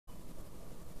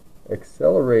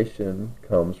acceleration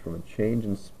comes from a change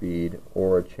in speed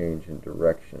or a change in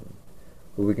direction.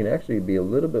 But we can actually be a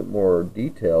little bit more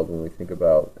detailed when we think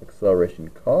about acceleration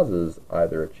causes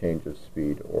either a change of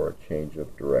speed or a change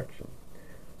of direction.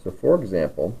 So for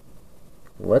example,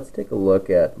 let's take a look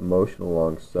at motion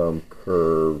along some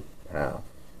curved path.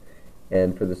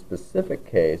 And for the specific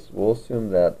case, we'll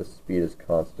assume that the speed is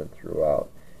constant throughout.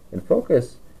 And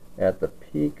focus at the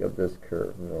peak of this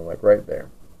curve, like right there.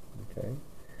 Okay.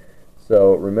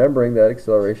 So remembering that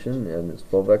acceleration in its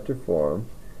full vector form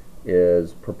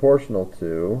is proportional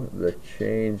to the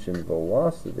change in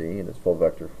velocity in its full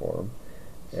vector form,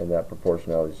 and that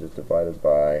proportionality is just divided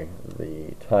by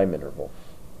the time interval.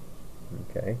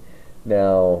 Okay.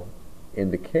 Now,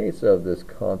 in the case of this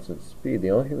constant speed,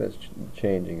 the only thing that's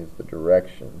changing is the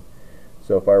direction.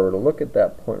 So if I were to look at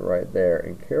that point right there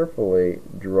and carefully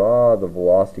draw the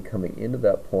velocity coming into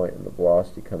that point and the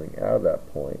velocity coming out of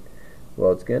that point,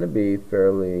 well, it's going to be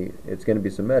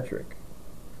symmetric.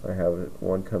 I have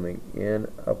one coming in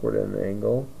upward at an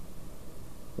angle,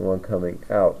 and one coming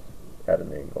out at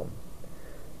an angle.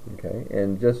 Okay,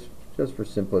 and just for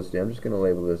simplicity, I'm just going to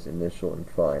label this initial and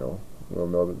final. We'll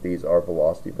know that these are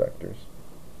velocity vectors.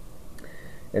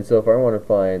 And so if I want to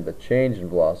find the change in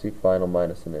velocity, final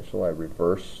minus initial, I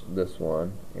reverse this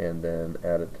one and then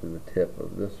add it to the tip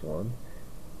of this one,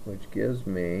 which gives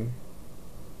me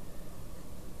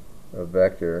a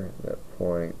vector that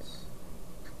points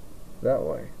that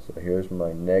way. So here's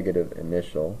my negative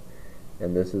initial,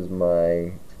 and this is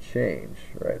my change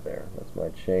right there. That's my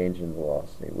change in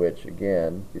velocity, which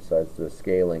again, besides the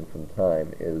scaling from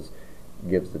time,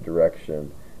 gives the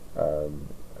direction of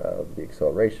the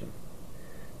acceleration.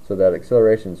 So that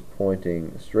acceleration is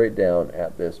pointing straight down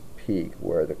at this peak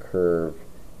where the curve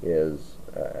is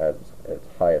at its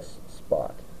highest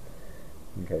spot.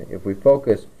 Okay. If we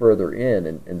focus further in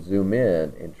and zoom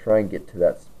in and try and get to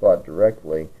that spot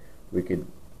directly, we could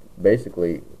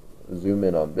basically zoom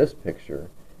in on this picture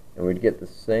and we'd get the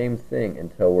same thing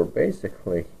until we're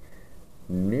basically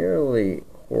nearly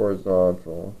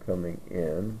horizontal coming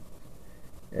in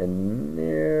and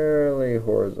nearly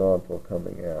horizontal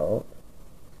coming out.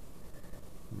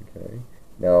 Okay.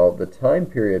 Now the time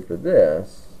period for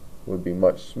this would be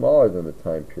much smaller than the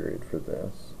time period for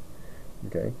this.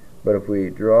 Okay. But if we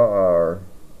draw our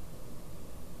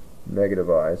negative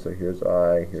I, so here's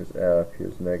I, here's F,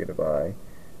 here's negative I,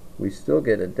 we still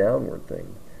get a downward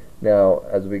thing. Now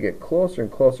as we get closer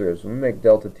and closer, as we make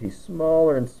delta t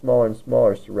smaller and smaller and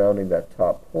smaller surrounding that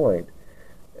top point,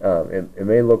 it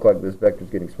may look like this vector is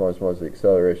getting smaller and smaller as the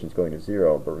acceleration is going to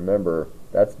 0, but remember,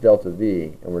 that's delta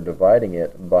v, and we're dividing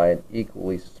it by an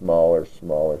equally smaller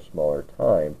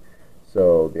time.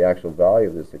 So the actual value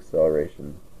of this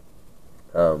acceleration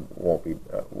won't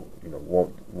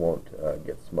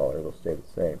get smaller; it'll stay the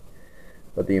same.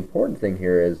 But the important thing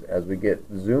here is, as we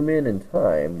zoom in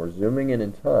time, we're zooming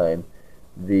in time.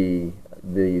 These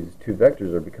two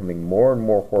vectors are becoming more and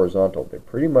more horizontal. They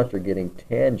pretty much are getting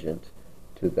tangent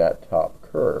to that top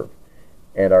curve,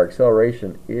 and our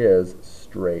acceleration is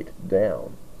straight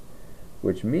down,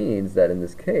 which means that in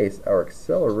this case our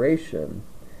acceleration,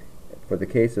 for the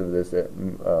case of this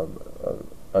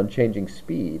unchanging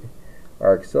speed,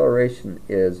 our acceleration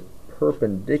is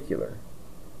perpendicular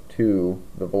to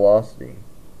the velocity.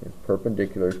 It's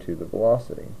perpendicular to the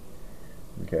velocity.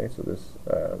 Okay, so this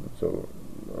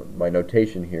my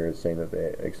notation here is saying that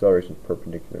the acceleration is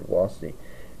perpendicular to velocity,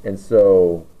 and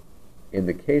so in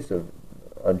the case of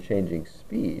unchanging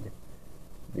speed,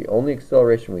 the only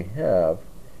acceleration we have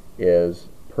is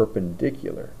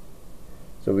perpendicular.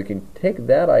 So we can take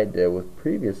that idea with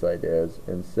previous ideas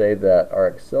and say that our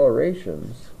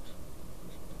accelerations,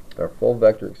 our full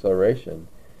vector acceleration,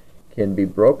 can be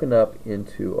broken up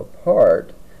into a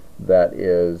part that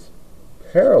is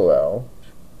parallel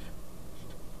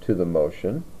to the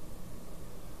motion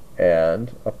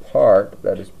and a part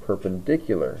that is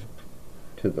perpendicular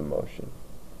to the motion.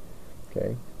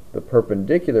 Okay, the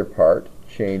perpendicular part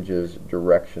changes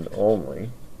direction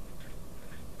only,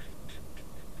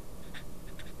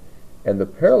 and the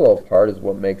parallel part is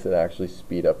what makes it actually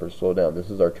speed up or slow down. This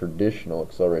is our traditional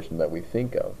acceleration that we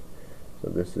think of. So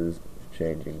this is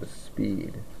changing the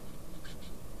speed.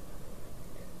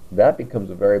 That becomes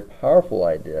a very powerful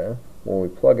idea. When we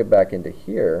plug it back into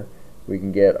here, we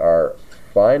can get our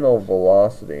final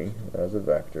velocity as a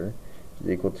vector is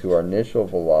equal to our initial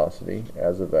velocity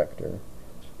as a vector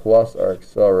plus our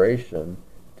acceleration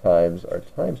times our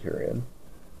time period.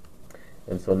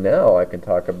 And so now I can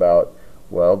talk about,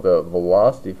 well, the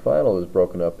velocity final is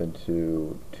broken up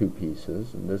into two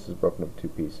pieces, and this is broken up into two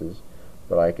pieces.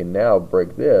 But I can now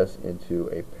break this into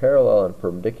a parallel and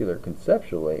perpendicular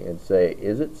conceptually and say,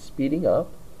 is it speeding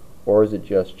up or is it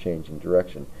just changing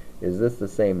direction? Is this the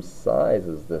same size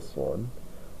as this one,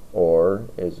 or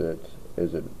is it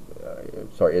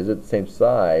the same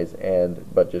size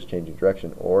but just changing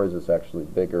direction, or is this actually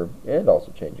bigger and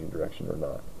also changing direction or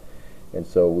not? And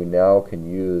so we now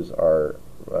can use our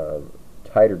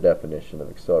tighter definition of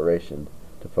acceleration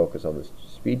to focus on this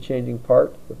speed changing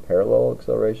part, the parallel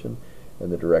acceleration,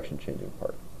 and the direction changing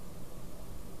part.